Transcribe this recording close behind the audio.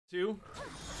Two.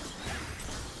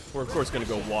 We're of course gonna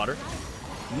go water.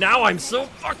 Now I'm so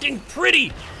fucking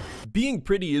pretty! Being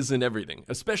pretty isn't everything,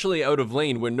 especially out of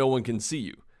lane where no one can see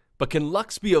you. But can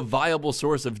Lux be a viable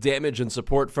source of damage and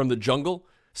support from the jungle?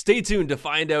 Stay tuned to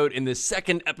find out in the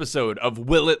second episode of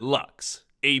Will It Lux,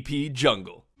 AP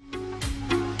Jungle.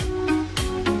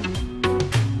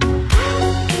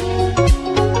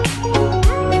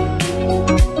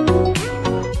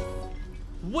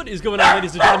 What is going on,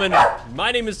 ladies and gentlemen?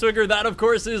 My name is Twigger, that of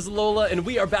course is Lola, and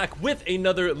we are back with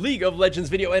another League of Legends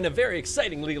video, and a very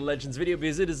exciting League of Legends video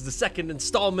because it is the second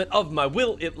installment of my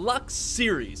Will It Lux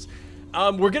series.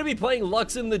 We're going to be playing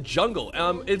Lux in the jungle.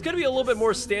 It's going to be a little bit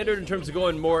more standard in terms of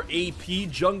going more AP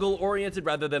jungle oriented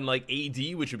rather than like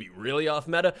AD, which would be really off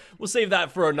meta. We'll save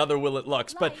that for another Will It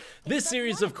Lux. But this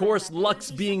series, of course, Lux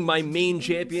being my main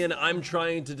champion, I'm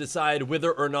trying to decide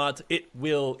whether or not it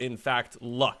will, in fact,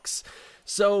 Lux.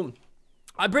 So,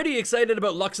 I'm pretty excited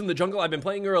about Lux in the jungle. I've been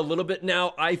playing her a little bit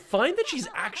now. I find that she's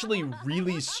actually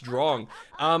really strong.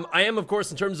 I am, of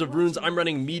course, in terms of runes, I'm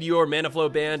running Meteor, Mana Flow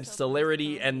Band,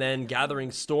 Celerity, and then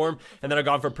Gathering Storm. And then I've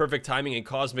gone for Perfect Timing and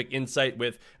Cosmic Insight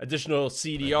with additional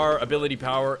CDR, Ability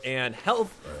Power, and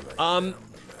Health.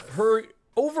 Her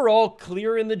overall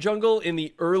clear in the jungle in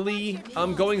the early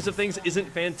goings of things isn't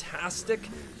fantastic.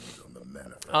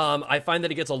 I find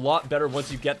that it gets a lot better once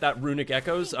you get that Runic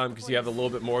Echoes, because you have a little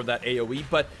bit more of that AoE,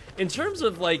 but in terms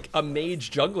of like a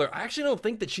mage jungler, I actually don't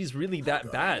think that she's really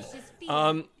that bad.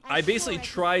 I basically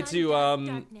try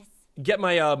to get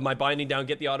my my binding down,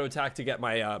 get the auto attack to get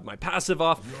my my passive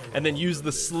off, and then use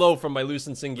the slow from my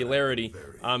Lucent Singularity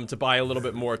to buy a little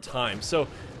bit more time. So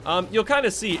you'll kind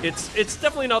of see, it's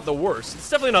definitely not the worst, it's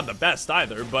definitely not the best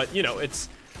either, but you know,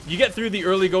 you get through the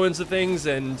early goings of things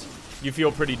and you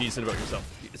feel pretty decent about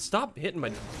yourself. Stop hitting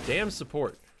my damn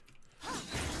support.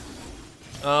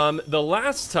 The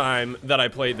last time that I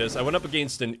played this, I went up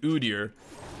against an Udyr,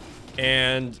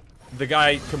 and the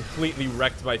guy completely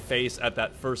wrecked my face at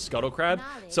that first Scuttle Crab,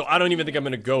 so I don't even think I'm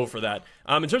going to go for that.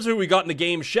 In terms of who we got in the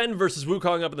game, Shen versus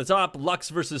Wukong up at the top, Lux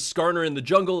versus Skarner in the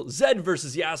jungle, Zed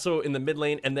versus Yasuo in the mid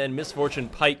lane, and then Misfortune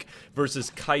Pyke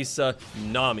versus Kai'Sa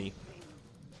Nami.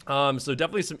 So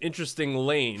definitely some interesting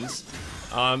lanes.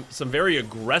 Some very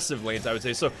aggressive lanes, I would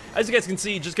say. So, as you guys can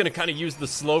see, just going to kind of use the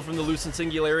slow from the Lucent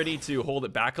Singularity to hold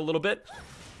it back a little bit.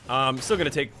 Still going to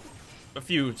take a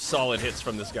few solid hits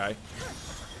from this guy.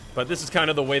 But this is kind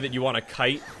of the way that you want to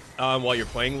kite while you're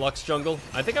playing Lux Jungle.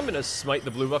 I think I'm going to smite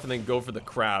the blue buff and then go for the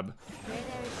crab.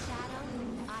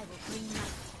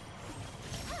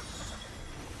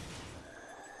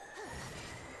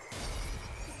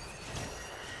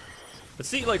 But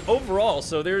see, like, overall,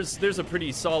 so there's a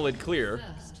pretty solid clear,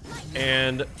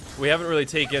 and we haven't really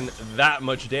taken that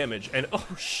much damage. And, oh,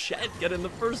 shit, getting the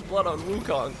first blood on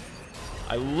Wukong.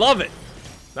 I love it.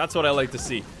 That's what I like to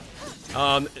see.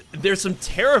 There's some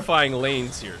terrifying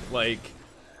lanes here. Like,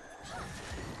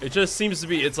 it just seems to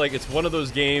be, it's like, it's one of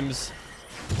those games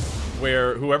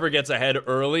where whoever gets ahead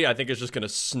early, I think is just going to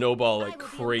snowball like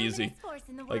crazy.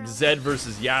 Like, Zed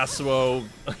versus Yasuo.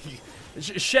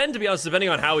 Shen, to be honest, depending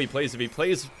on how he plays, if he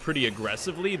plays pretty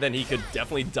aggressively, then he could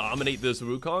definitely dominate this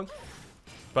Wukong.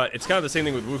 But it's kind of the same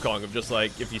thing with Wukong, of just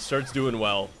like, if he starts doing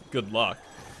well, good luck.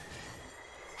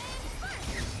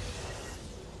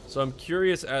 So I'm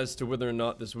curious as to whether or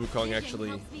not this Wukong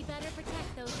actually...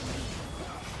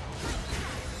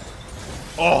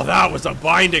 Oh, that was a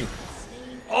binding!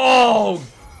 Oh,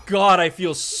 God, I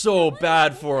feel so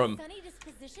bad for him.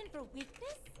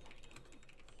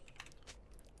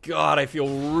 God, I feel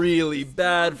really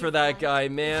bad for that guy,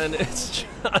 man. It's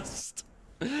just...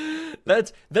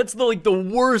 That's the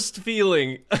worst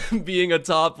feeling being a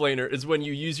top laner, is when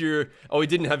you use your... Oh, he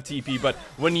didn't have TP, but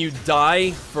when you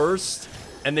die first,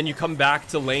 and then you come back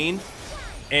to lane,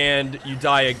 and you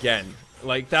die again.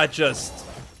 Like, that just...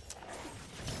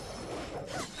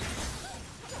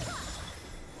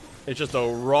 It's just a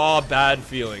raw bad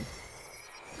feeling.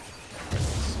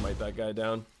 Smite that guy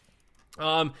down.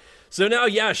 So now,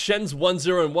 yeah, Shen's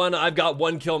 1-0-1. I've got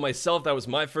 1 kill myself. That was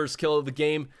my first kill of the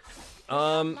game.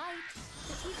 I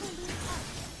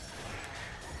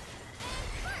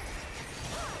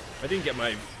didn't get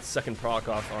my second proc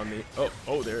off on me.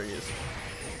 Oh, there he is.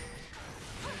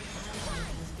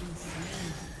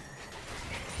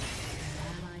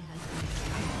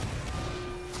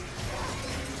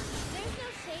 There's no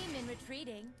shame in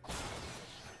retreating.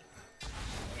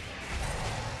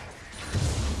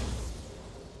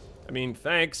 I mean,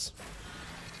 thanks.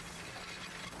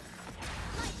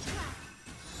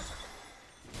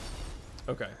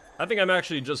 Okay, I think I'm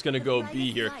actually just gonna go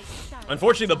B here.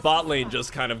 Unfortunately, the bot lane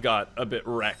just kind of got a bit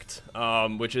wrecked,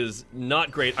 which is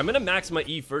not great. I'm gonna max my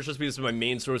E first just because it's my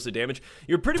main source of damage.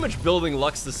 You're pretty much building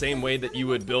Lux the same way that you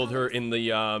would build her in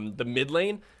the mid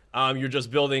lane. You're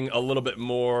just building a little bit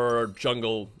more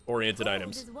jungle-oriented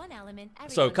items.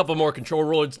 So a couple more control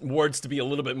wards to be a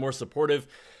little bit more supportive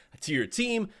to your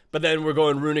team, but then we're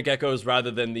going runic echoes rather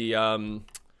than the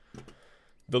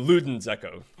Luden's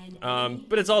Echo.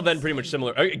 But it's all then pretty much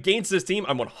similar. Against this team,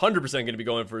 I'm 100% going to be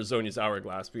going for Zhonya's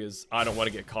Hourglass because I don't want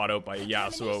to get caught out by a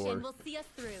Yasuo or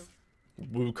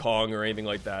Wukong or anything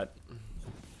like that.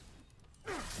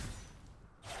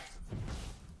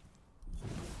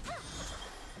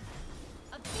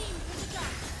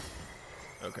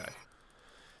 Okay.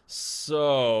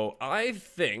 So, I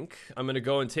think I'm going to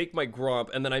go and take my Gromp,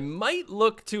 and then I might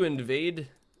look to invade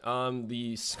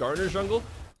the Skarner jungle.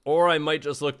 Or I might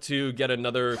just look to get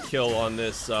another kill on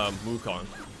this Wukong.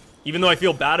 Even though I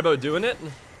feel bad about doing it,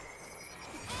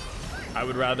 I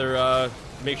would rather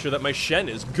make sure that my Shen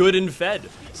is good and fed.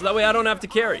 So that way I don't have to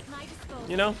carry.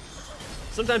 You know?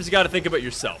 Sometimes you gotta think about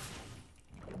yourself.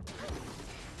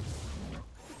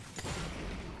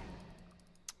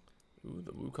 Ooh,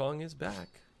 the Wukong is back.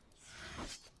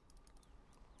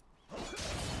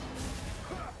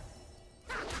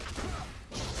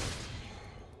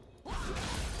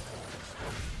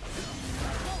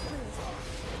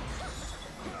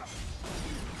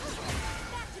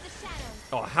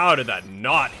 Oh, how did that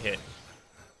not hit?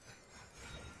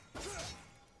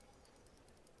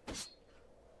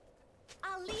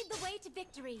 I'll lead the way to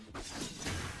victory.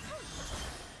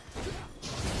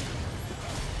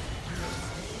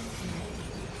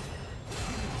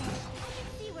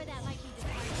 See where that might be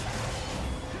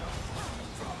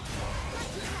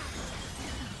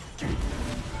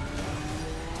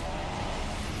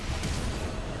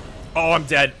Oh, I'm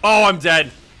dead. Oh, I'm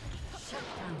dead.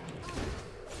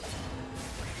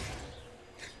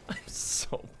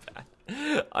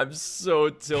 I'm so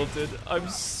tilted. I'm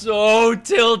so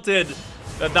tilted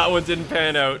that that one didn't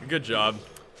pan out. Good job.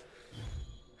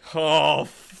 Oh,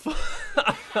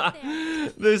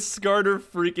 this Skarner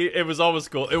freaking... It was almost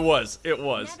cool. It was. It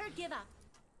was. Never give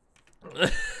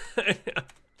up.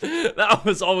 That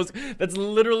was almost... That's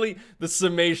literally the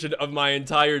summation of my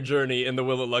entire journey in the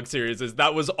Will It Lux series. Is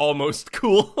that was almost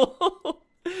cool.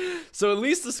 So at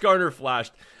least the Skarner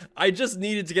flashed. I just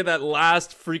needed to get that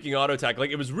last freaking auto attack.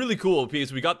 Like, it was really cool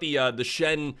because we got the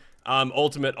Shen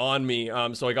ultimate on me,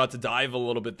 so I got to dive a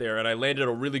little bit there, and I landed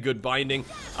a really good binding.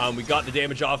 We got the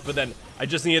damage off, but then I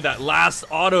just needed that last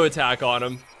auto attack on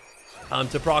him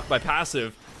to proc my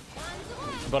passive.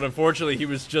 But unfortunately, he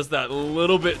was just that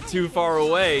little bit too far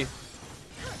away.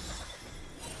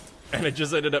 And I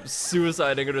just ended up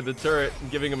suiciding under the turret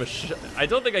and giving him a I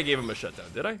don't think I gave him a shutdown,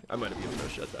 did I? I might have given him a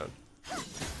shutdown.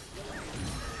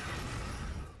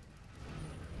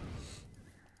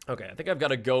 Okay, I think I've got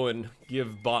to go and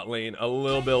give bot lane a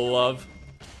little bit of love.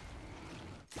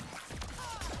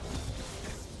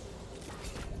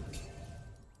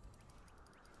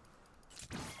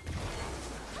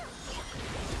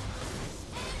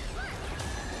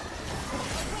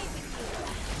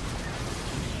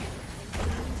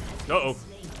 Uh-oh.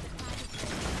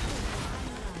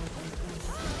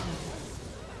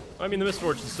 I mean, the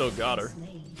Misfortune still got her.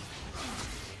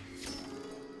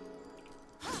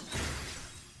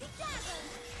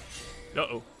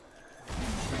 Uh-oh.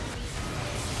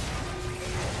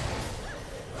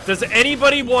 Does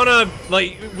anybody wanna,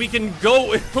 like, we can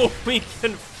go, we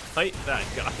can fight that,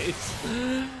 guys.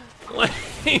 Like,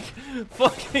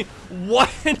 fucking, what?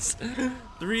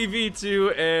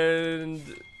 3v2 and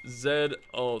Zed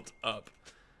ult up.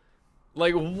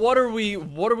 Like, what are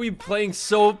we playing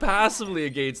so passively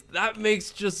against? That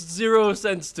makes just zero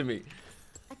sense to me.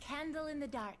 A candle in the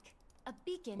dark. A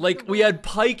beacon. Like, we had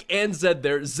Pyke and Zed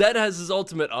there. Zed has his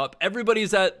ultimate up.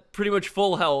 Everybody's at pretty much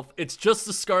full health. It's just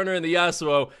the Skarner and the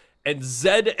Yasuo, and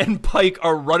Zed and Pyke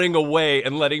are running away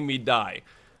and letting me die.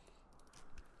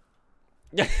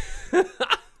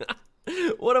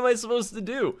 What am I supposed to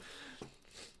do?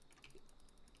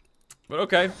 But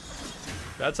okay.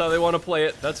 That's how they want to play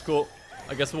it. That's cool.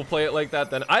 I guess we'll play it like that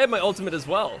then. I have my ultimate as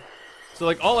well. So,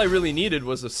 like, all I really needed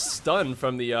was a stun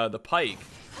from the Pyke.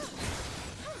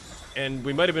 And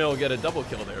we might have been able to get a double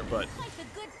kill there, but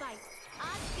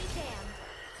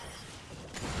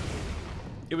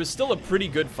it was still a pretty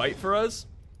good fight for us.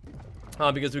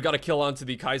 Because we got a kill onto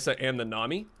the Kai'Sa and the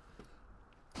Nami.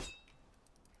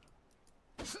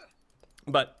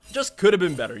 But just could have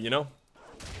been better, you know?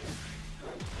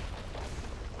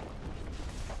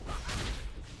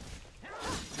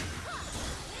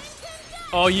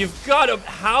 Oh, you've got to...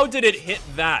 How did it hit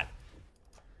that?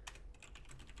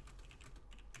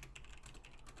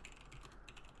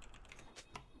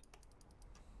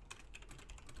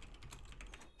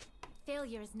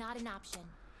 Failure is not an option.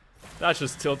 That's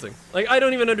just tilting. Like, I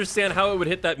don't even understand how it would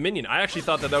hit that minion. I actually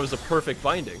thought that that was a perfect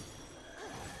binding.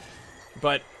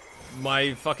 But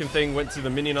my fucking thing went to the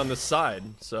minion on the side,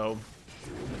 so...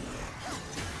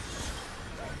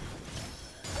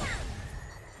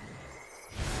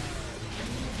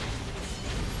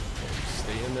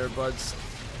 Stay in there, buds.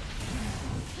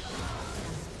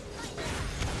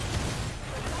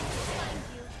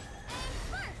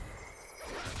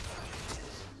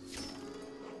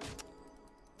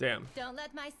 Damn. Don't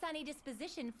let my sunny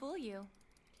disposition fool you.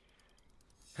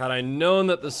 Had I known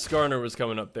that the Skarner was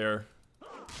coming up there.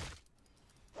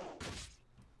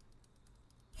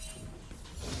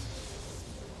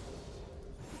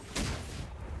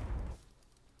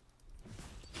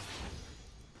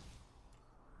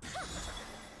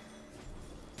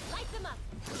 Light them up.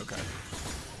 Okay.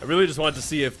 I really just wanted to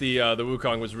see if the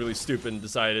Wukong was really stupid and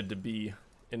decided to be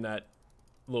in that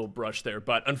little brush there,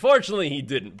 but unfortunately he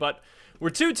didn't. But we're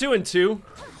 2-2-2.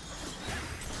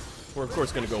 We're of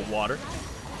course gonna go water.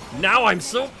 Now I'm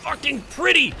so fucking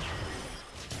pretty!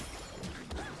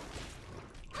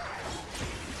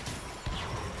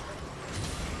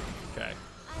 Okay.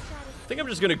 I think I'm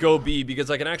just gonna go B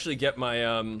because I can actually get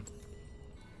my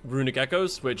runic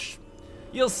echoes, which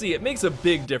you'll see it makes a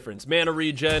big difference. Mana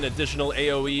regen, additional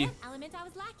AoE. Element I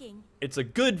was lacking. It's a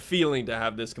good feeling to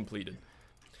have this completed.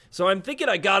 So I'm thinking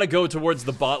I gotta go towards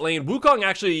the bot lane. Wukong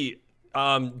actually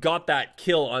got that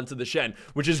kill onto the Shen,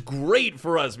 which is great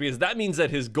for us because that means that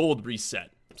his gold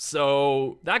reset.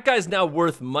 So that guy's now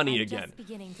worth money again.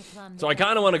 So I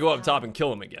kind of want to go up top and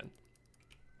kill him again.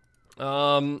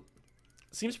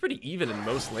 Seems pretty even in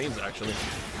most lanes actually.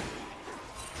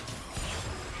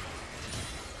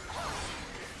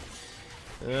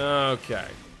 Okay.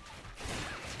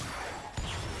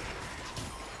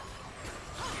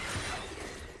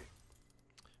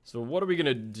 So what are we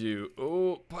gonna do?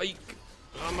 Oh, Pike.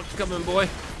 I'm a coming, boy.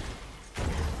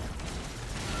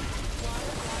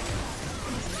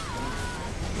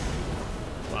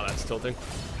 Wow, that's tilting.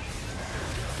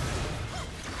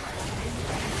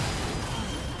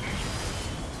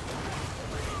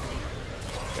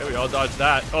 Okay, we all dodged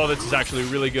that. Oh, this is actually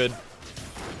really good.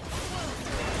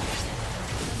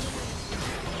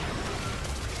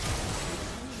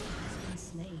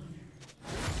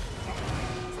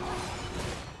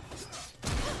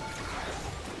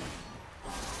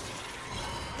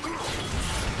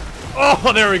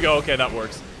 Oh, there we go. Okay, that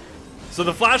works. So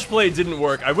the flash play didn't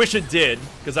work. I wish it did,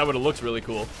 because that would have looked really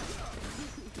cool.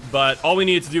 But all we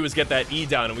needed to do was get that E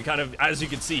down, and we kind of, as you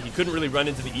can see, he couldn't really run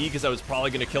into the E because I was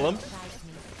probably going to kill him.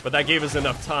 But that gave us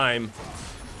enough time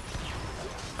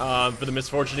for the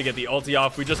misfortune to get the ulti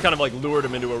off. We just kind of like lured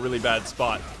him into a really bad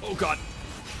spot. Oh god.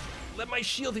 Let my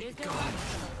shield hit. God.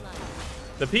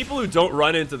 The people who don't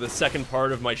run into the second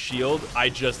part of my shield, I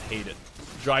just hate it.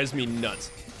 Drives me nuts.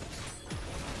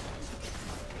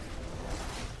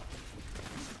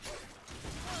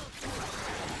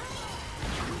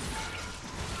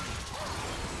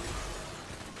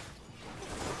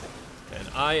 And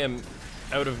I am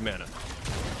out of mana.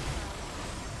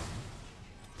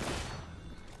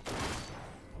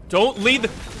 Don't lead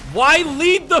them. Why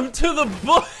lead them to the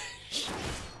bush?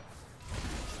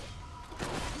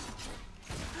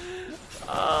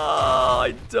 Oh,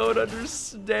 I don't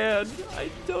understand. I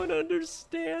don't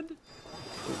understand.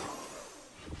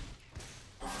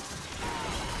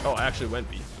 Oh, I actually went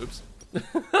B. Oops.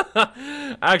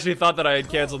 I actually thought that I had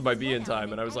canceled my B in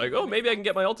time, and I was like, oh, maybe I can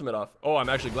get my ultimate off. Oh, I'm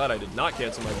actually glad I did not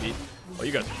cancel my B. Oh,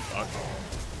 you guys are fucked.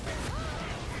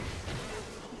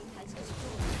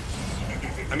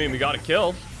 I mean, we got a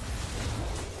kill.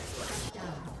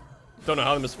 Don't know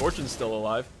how the misfortune's still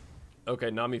alive. Okay,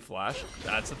 Nami flash.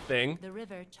 That's a thing. The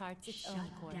river charts its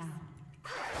own course.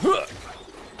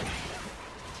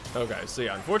 Okay, so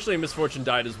yeah, unfortunately misfortune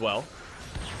died as well.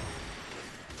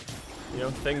 You know,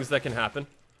 things that can happen.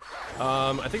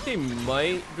 I think they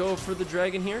might go for the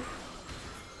dragon here.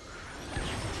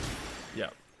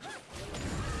 Yeah.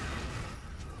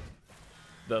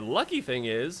 The lucky thing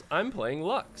is, I'm playing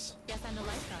Lux. Guess I'm the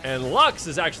lifeguard. And Lux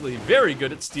is actually very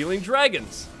good at stealing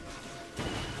dragons.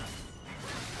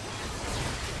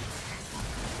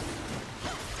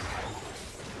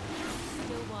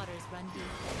 Still waters run deep.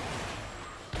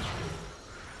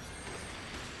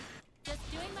 Just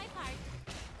doing my part.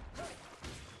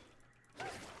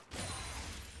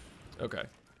 Okay.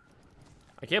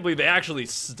 I can't believe they actually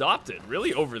stopped it.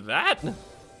 Really? Over that?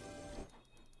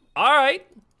 Alright.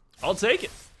 I'll take it.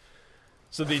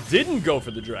 So they didn't go for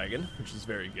the dragon, which is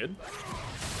very good.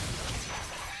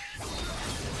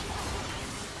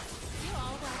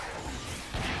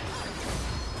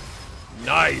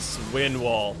 Nice wind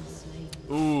wall.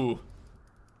 Ooh.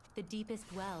 The deepest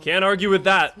well. Can't argue with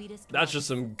that. That's just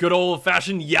some good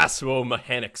old-fashioned Yasuo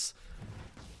mechanics.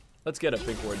 Let's get a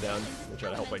big ward down and try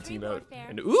to help my team out.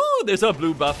 And ooh, there's a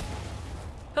blue buff.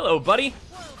 Hello, buddy.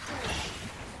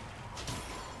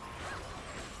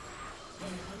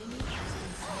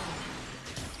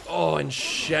 Oh, and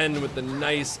Shen with the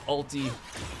nice ulti.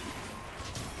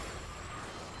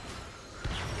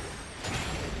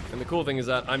 And the cool thing is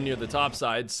that I'm near the top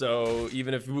side, so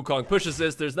even if Wukong pushes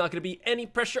this, there's not going to be any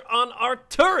pressure on our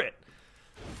turret.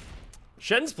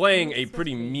 Shen's playing a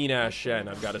pretty mean-ass Shen,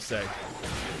 I've got to say.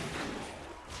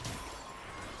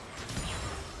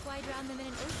 Why drown them in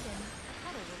an ocean? A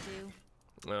puddle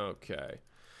will do. Okay.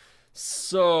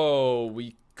 So,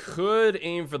 we could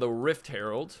aim for the Rift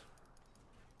Herald.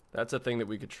 That's a thing that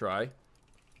we could try.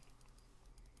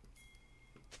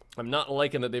 I'm not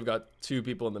liking that they've got two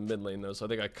people in the mid lane, though, so I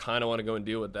think I kind of want to go and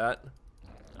deal with that.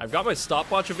 I've got my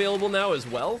stopwatch available now as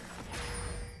well.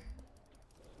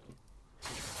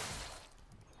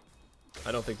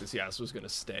 I don't think this Yasuo's going to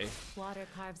stay. Water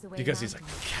carves away Because he's a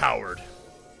mountains. coward.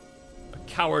 A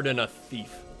coward and a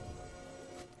thief.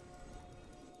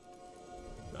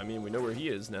 I mean, we know where he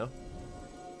is now.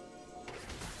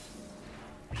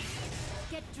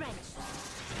 Get drenched.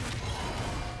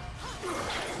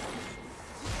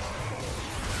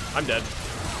 I'm dead.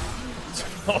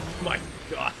 Oh my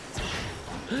god.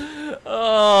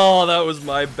 Oh, that was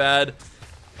my bad.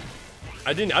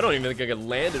 I don't even think I could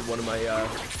landed one of my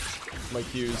my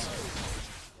Qs.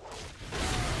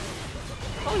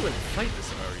 Probably wouldn't fight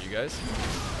this if I were you guys.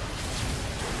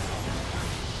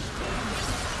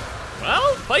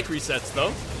 Well, Pike resets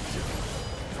though.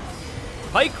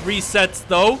 Pike resets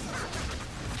though.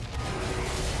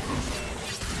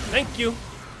 Thank you.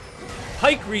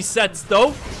 Pike resets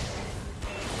though.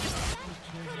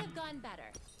 Could have gone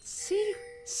better.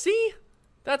 See?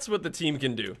 That's what the team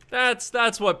can do.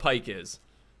 That's what Pike is.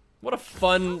 What a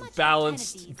fun,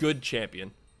 balanced, good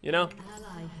champion. You know?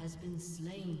 Ally has been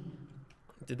slain.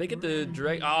 Did they get the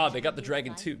dragon? Ah, they got the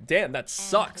dragon too. Damn, that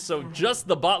sucks. So just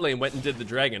the bot lane went and did the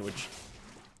dragon, which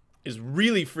is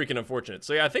really freaking unfortunate.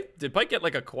 So yeah, I think, did Pike get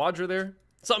like a quadra there?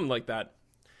 Something like that.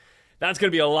 That's going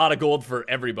to be a lot of gold for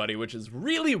everybody, which is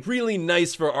really, really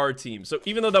nice for our team. So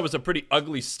even though that was a pretty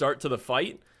ugly start to the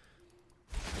fight.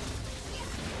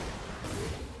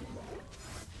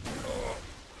 Oh,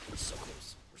 we're so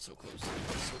close. We're so close.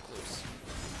 We're so close.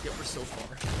 Yet we're so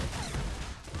far.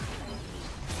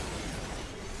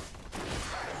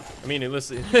 I mean, at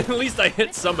least I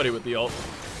hit somebody with the ult.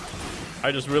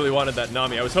 I just really wanted that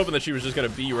Nami. I was hoping that she was just going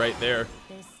to be right there.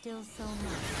 There's still so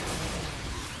much.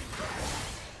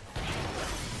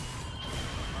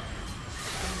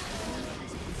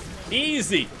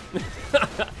 Easy.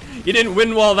 You didn't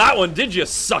win wall that one, did you,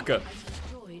 sucker?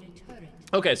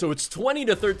 Okay, so it's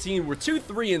 20-13. We're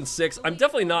 2-3-6. I'm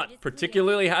definitely not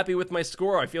particularly happy with my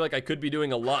score. I feel like I could be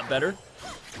doing a lot better.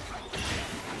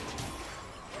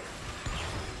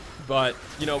 But,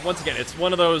 you know, once again, it's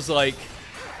one of those, like,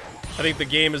 I think the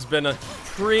game has been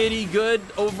pretty good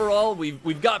overall.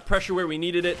 We've got pressure where we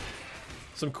needed it.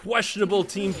 Some questionable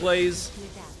team plays,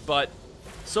 but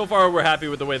so far we're happy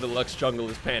with the way the Lux jungle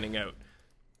is panning out.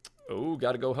 Oh,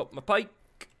 gotta go help my Pike.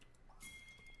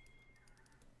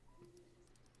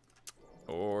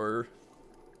 Or...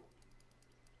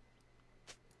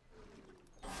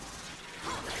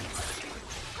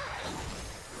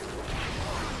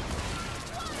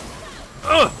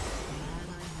 Ugh!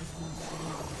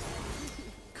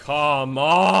 Come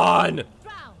on!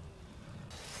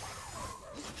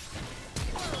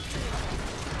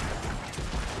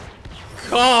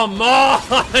 Come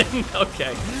on!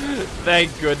 Okay.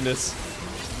 Thank goodness.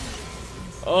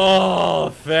 Oh,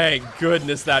 thank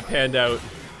goodness that panned out.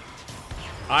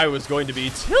 I was going to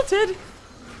be tilted.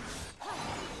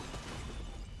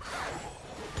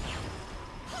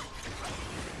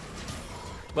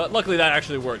 But luckily that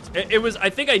actually worked. It was, I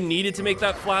think I needed to make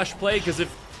that flash play because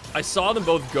if I saw them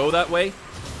both go that way,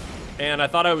 and I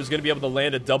thought I was going to be able to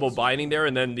land a double binding there,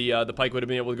 and then the Pike would have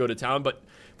been able to go to town. But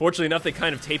fortunately enough, they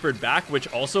kind of tapered back,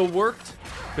 which also worked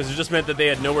because it just meant that they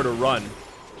had nowhere to run.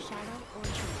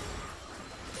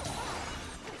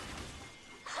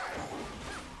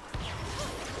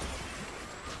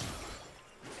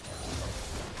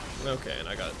 Okay, and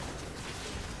I got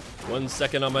 1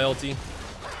 second on my ulti.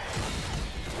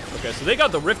 Okay, so they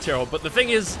got the Rift Herald, but the thing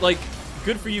is, like,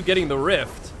 good for you getting the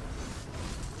Rift.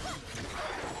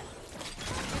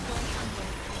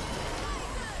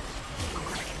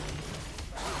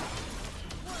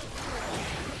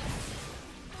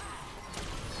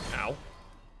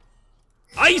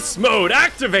 Ice mode,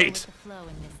 activate! With the flow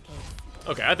in this case.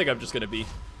 Okay, I think I'm just gonna be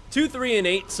 2, 3, and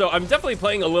 8, so I'm definitely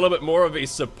playing a little bit more of a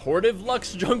supportive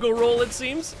Lux jungle role, it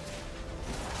seems.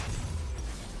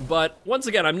 But once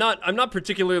again, I'm not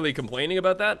particularly complaining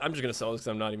about that. I'm just gonna sell this because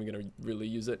I'm not even gonna really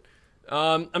use it.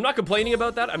 I'm not complaining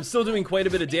about that. I'm still doing quite a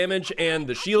bit of damage, and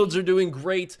the shields are doing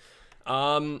great.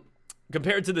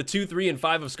 Compared to the 2, 3, and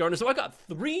 5 of Skarner, so I got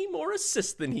 3 more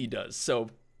assists than he does. So,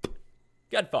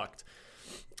 get fucked.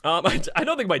 I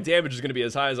don't think my damage is gonna be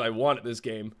as high as I want at this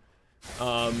game.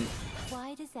 Why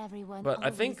does everyone But I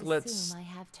think always let's assume I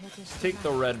have Turkish take the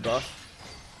blood? red buff.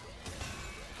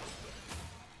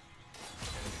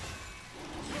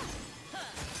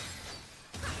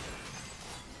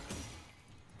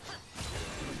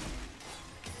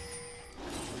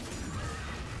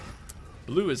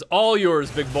 Blue is all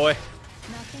yours, big boy.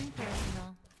 Nothing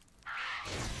personal.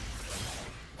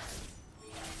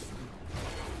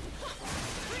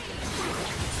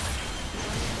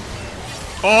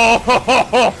 Oh! Ho, ho,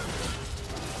 ho.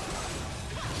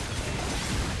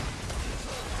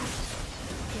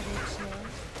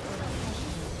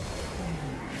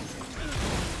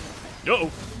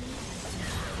 Uh-oh.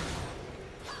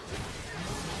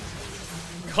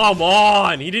 Come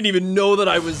on! He didn't even know that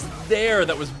I was there.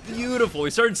 That was beautiful.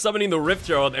 He started summoning the Rift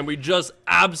Herald, and we just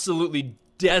absolutely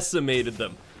decimated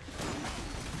them.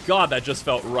 God, that just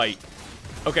felt right.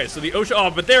 Okay, so the Ocean... Oh,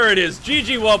 but there it is.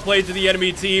 GG, well played to the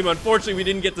enemy team. Unfortunately, we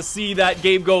didn't get to see that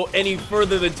game go any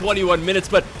further than 21 minutes,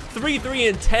 but 3, 3,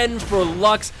 and 10 for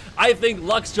Lux. I think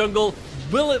Lux Jungle,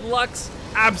 will it Lux?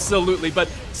 Absolutely, but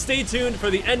stay tuned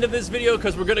for the end of this video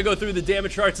because we're going to go through the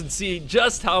damage charts and see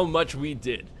just how much we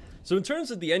did. So in terms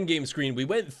of the endgame screen, we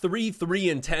went 3, 3,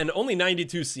 and 10, only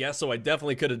 92 CS, so I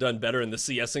definitely could have done better in the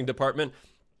CSing department.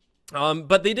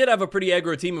 But they did have a pretty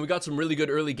aggro team, and we got some really good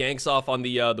early ganks off on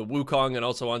the Wukong and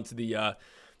also onto the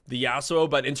Yasuo.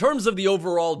 But in terms of the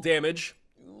overall damage,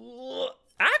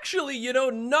 actually, you know,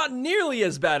 not nearly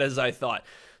as bad as I thought.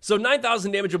 So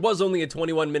 9,000 damage, it was only a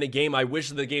 21-minute game. I wish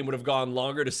the game would have gone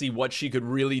longer to see what she could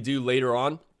really do later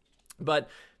on. But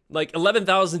like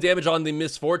 11,000 damage on the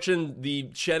Misfortune, the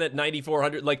Shen at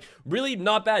 9,400, like really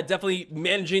not bad. Definitely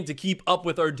managing to keep up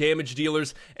with our damage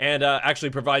dealers and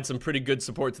actually provide some pretty good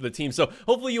support to the team. So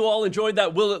hopefully you all enjoyed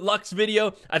that Will It Lux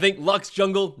video. I think Lux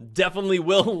Jungle definitely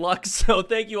will Lux. So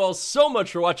thank you all so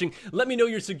much for watching. Let me know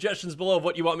your suggestions below of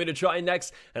what you want me to try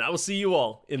next, and I will see you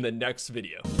all in the next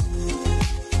video.